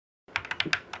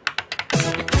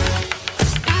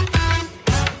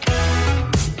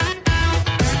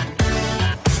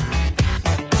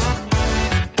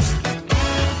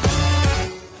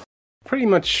pretty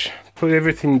much put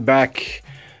everything back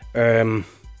that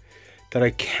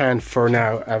I can for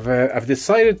now. I've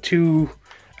decided to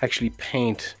actually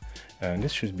paint, and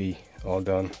this should be all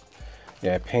done.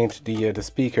 Yeah, paint the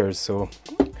speakers. So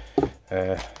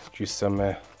just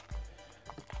some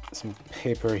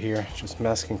paper here, just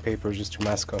masking paper, just to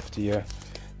mask off the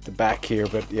back here.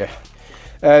 But yeah,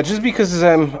 just because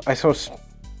I thought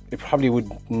it probably would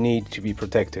need to be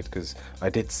protected, because I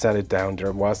did sand it down.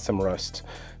 There was some rust,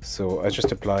 so I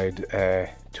just applied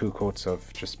 2 coats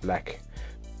of just black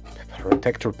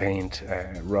protector paint,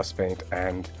 rust paint,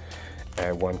 and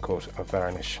 1 coat of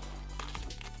varnish.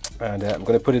 And I'm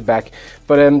going to put it back.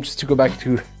 But just to go back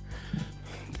to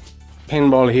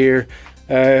Pinball here,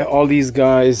 all these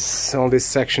guys, all this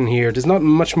section here, there's not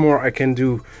much more I can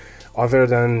do other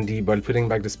than by putting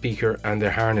back the speaker and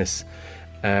the harness.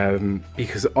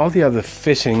 Because all the other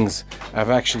fittings have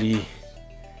actually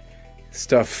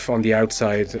stuff on the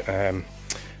outside,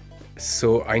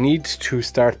 so I need to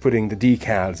start putting the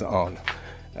decals on.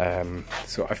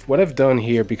 So what I've done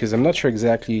here, because I'm not sure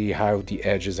exactly how the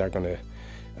edges are going to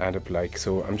end up like,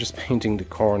 so I'm just painting the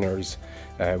corners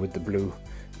with the blue.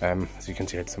 As you can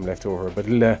see, I had some left over, but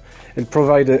it'll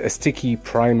provide a sticky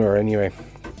primer anyway,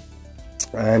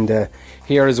 and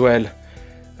here as well,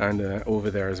 and over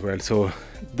there as well. So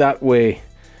that way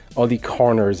all the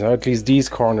corners, or at least these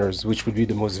corners, which would be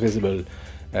the most visible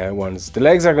ones, the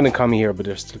legs are going to come here, but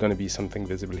there's still going to be something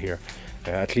visible here.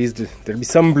 At least there'll be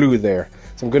some blue there.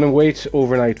 So I'm going to wait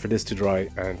overnight for this to dry,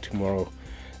 and tomorrow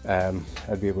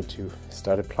I'll be able to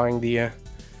start applying the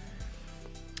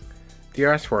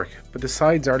artwork. But the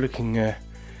sides are looking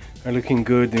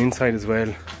good, the inside as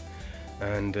well,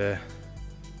 and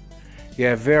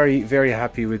yeah, very, very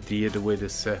happy with the way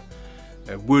this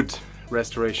wood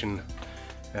restoration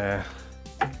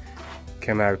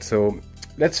came out. So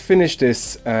let's finish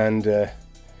this, and then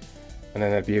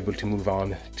I'll be able to move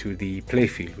on to the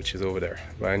playfield, which is over there.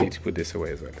 But I need to put this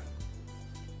away as well.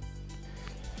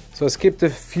 So I skipped a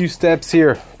few steps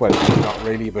here. Well, not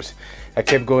really, but I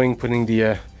kept going, putting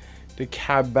the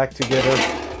cab back together.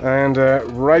 And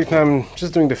right now I'm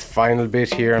just doing the final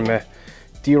bit here. I'm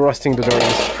de-rusting the door.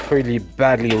 It's pretty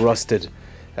badly rusted,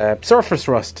 surface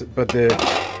rust, but the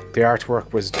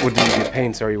artwork was, the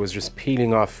paint, sorry, was just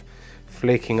peeling off,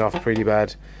 flaking off pretty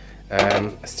bad.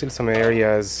 Still some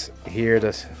areas here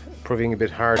that proving a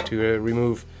bit hard to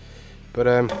remove, but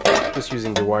just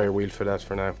using the wire wheel for that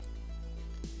for now.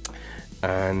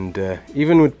 And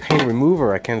even with paint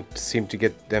remover, I can't seem to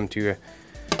get them to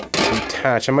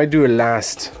detach. I might do a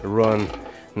last run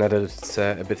now that it's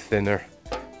a bit thinner.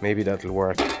 Maybe that'll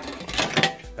work.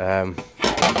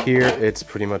 Here it's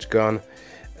pretty much gone.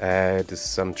 There's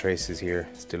some traces here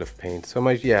still of paint, so I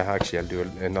might, yeah, actually I'll do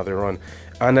another run,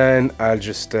 and then I'll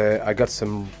just I got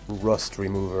some rust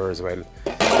remover as well,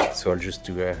 so I'll just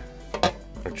do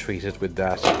I'll treat it with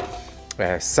that,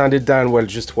 sand it down, well,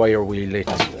 just wire wheel it,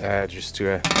 just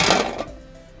to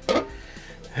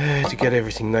get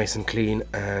everything nice and clean,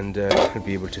 and I'll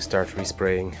be able to start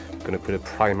respraying. I'm gonna put a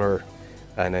primer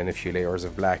and then a few layers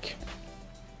of black.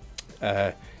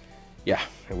 Yeah,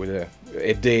 with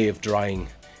a day of drying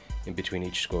in between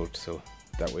each coat, so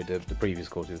that way the previous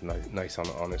coat is nice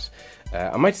on it.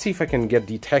 I might see if I can get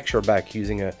the texture back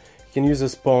using you can use a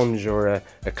sponge or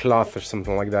a cloth or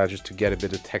something like that, just to get a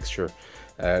bit of texture.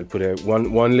 I'll put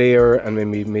one layer, and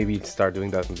maybe start doing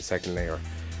that on the second layer.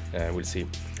 We'll see.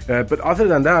 But other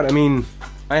than that, I mean,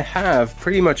 I have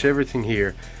pretty much everything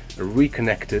here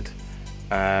reconnected.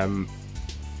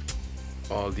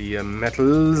 All the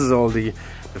metals, all the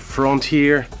front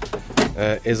here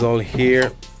is all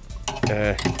here.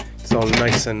 It's all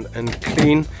nice and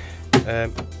clean.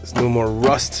 There's no more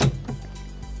rust.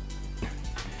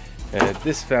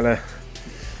 This fella,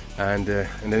 and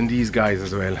then these guys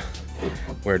as well,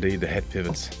 where the head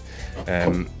pivots.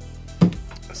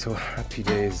 So happy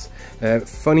days.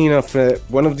 Funny enough,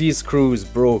 one of these screws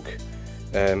broke.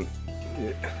 It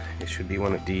should be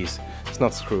one of these. It's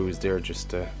not screws, they're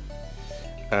just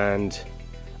and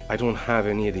I don't have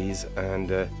any of these, and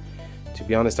to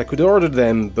be honest, I could order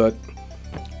them, but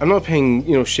I'm not paying,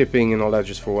 you know, shipping and all that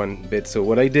just for one bit. So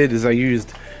what I did is I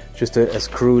used just a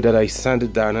screw that I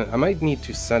sanded down. I might need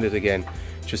to sand it again,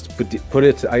 just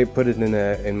I put it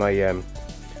in my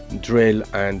drill,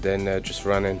 and then just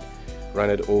ran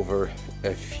it over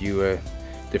a few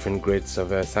different grits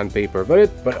of sandpaper.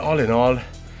 But all in all,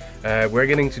 we're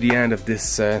getting to the end of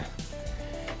this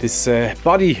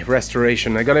body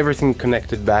restoration. I got everything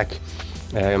connected back.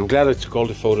 I'm glad I took all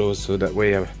the photos, so that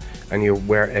way I knew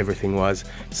where everything was.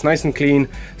 It's nice and clean.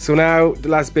 So now the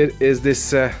last bit is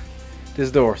this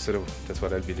door, so that's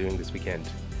what I'll be doing this weekend.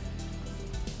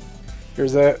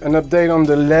 Here's an update on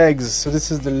the legs. So this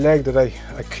is the leg that I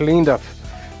cleaned up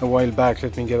a while back.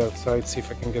 Let me get outside, see if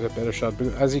I can get a better shot. But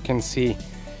as you can see,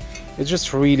 it's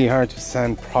just really hard to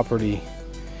sand properly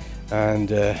and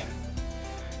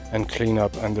clean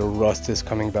up, and the rust is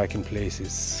coming back in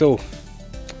places. So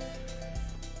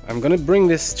I'm gonna bring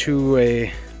this to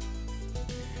a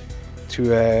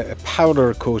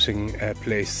powder coating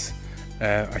place.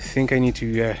 I think I need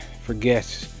to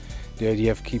forget the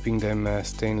idea of keeping them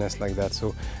stainless like that.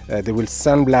 So they will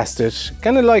sandblast it,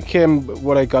 kind of like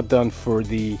what I got done for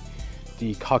the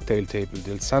cocktail table.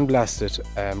 They'll sandblast it,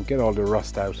 get all the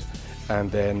rust out, and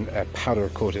then powder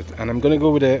coat it. And I'm going to go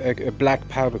with a black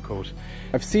powder coat.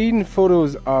 I've seen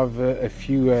photos of a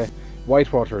few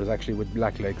whitewaters actually with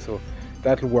black legs, so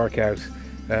that'll work out.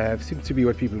 Seems to be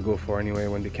what people go for anyway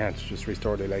when they can't just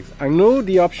restore their legs. I know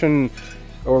the option,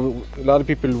 or a lot of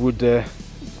people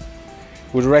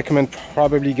would recommend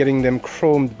probably getting them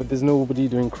chromed, but there's nobody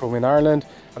doing chrome in Ireland.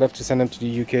 I'd have to send them to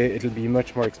the UK. It'll be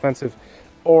much more expensive,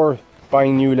 or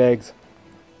buying new legs,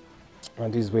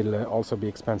 and these will also be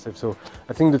expensive. So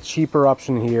I think the cheaper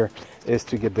option here is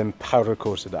to get them powder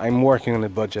coated. I'm working on a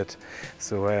budget,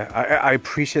 so I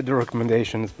appreciate the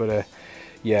recommendations, but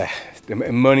yeah, the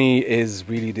money is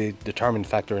really the determined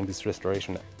factor in this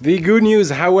restoration. The good news,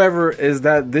 however, is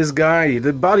that this guy,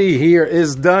 the body here,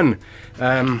 is done.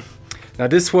 Now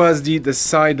this was the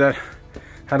side that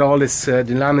had all this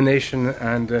delamination,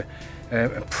 and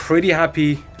I'm pretty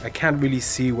happy. I can't really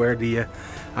see where the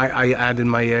I added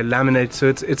my laminate, so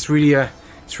it's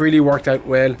really worked out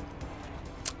well.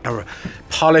 I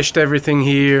polished everything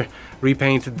here,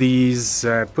 repainted these,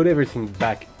 put everything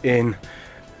back in.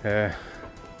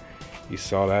 You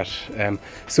saw that.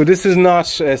 So this is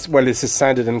not well, this is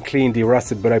sanded and clean,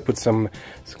 de-rusted, but I put some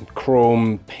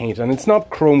chrome paint, and it's not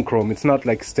chrome. It's not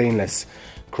like stainless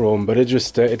chrome, but it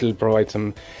just it'll provide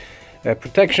some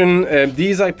protection.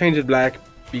 These I painted black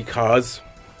because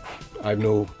I've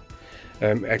no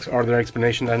other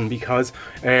explanation than because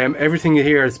everything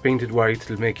here is painted white.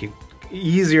 It'll make it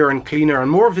easier and cleaner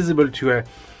and more visible to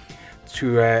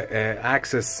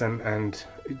access and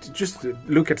just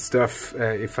look at stuff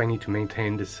if I need to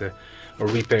maintain this or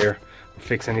repair or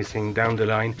fix anything down the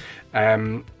line.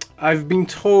 I've been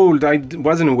told, I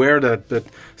wasn't aware that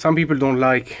some people don't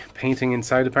like painting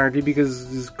inside apparently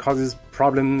because it causes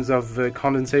problems of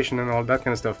condensation and all that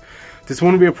kind of stuff. This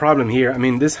won't be a problem here. I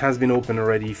mean, this has been open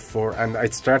already and I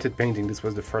started painting. This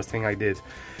was the first thing I did.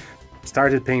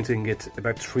 Started painting it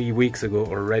about 3 weeks ago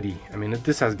already. I mean,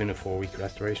 this has been a 4-week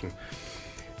restoration,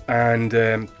 and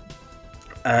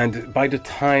by the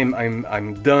time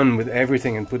I'm done with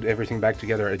everything and put everything back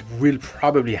together, it will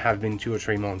probably have been 2 or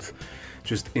 3 months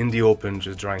just in the open,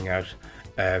 just drying out.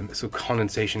 So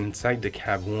condensation inside the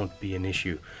cab won't be an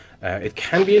issue. It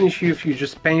can be an issue if you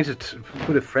just paint it,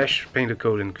 put a fresh painted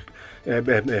coat and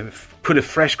put a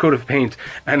fresh coat of paint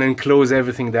and then close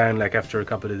everything down like after a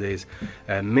couple of days.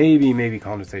 Maybe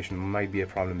condensation might be a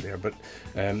problem there, but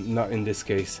not in this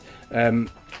case.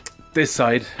 This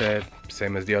side,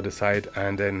 same as the other side,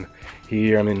 and then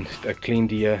here, I mean, I cleaned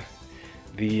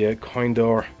the coin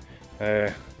door.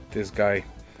 This guy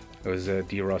was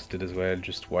de-rusted as well,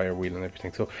 just wire wheel and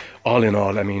everything. So all in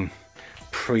all, I mean,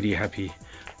 pretty happy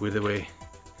with the way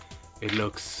it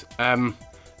looks.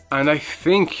 And I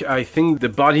think the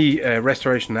body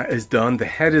restoration is done, the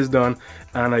head is done,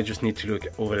 and I just need to look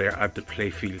over there at the play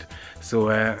field. So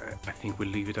I think we'll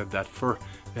leave it at that for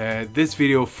this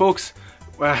video, folks.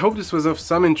 I hope this was of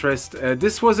some interest.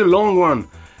 This was a long one,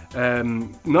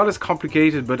 not as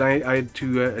complicated, but I had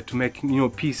to make, you know,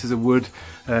 pieces of wood,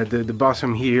 the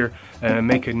bottom here,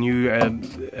 make a new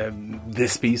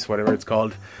this piece, whatever it's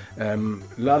called. A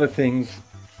lot of things.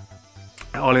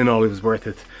 All in all, it was worth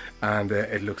it, and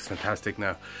it looks fantastic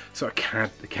now. So I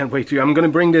can't wait to. I'm going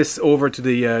to bring this over to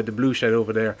the blue shed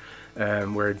over there,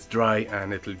 where it's dry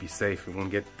and it'll be safe. It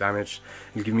won't get damaged.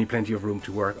 It'll give me plenty of room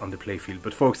to work on the playfield.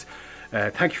 But folks,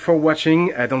 thank you for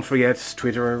watching. Don't forget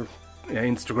Twitter,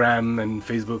 Instagram and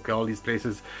Facebook, all these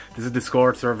places. This is the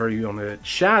Discord server. You want to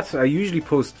chat? I usually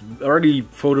post early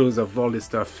photos of all this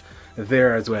stuff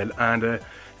there as well. And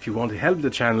if you want to help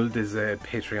the channel, there's a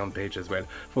Patreon page as well.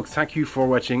 Folks, thank you for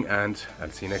watching, and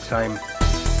I'll see you next time.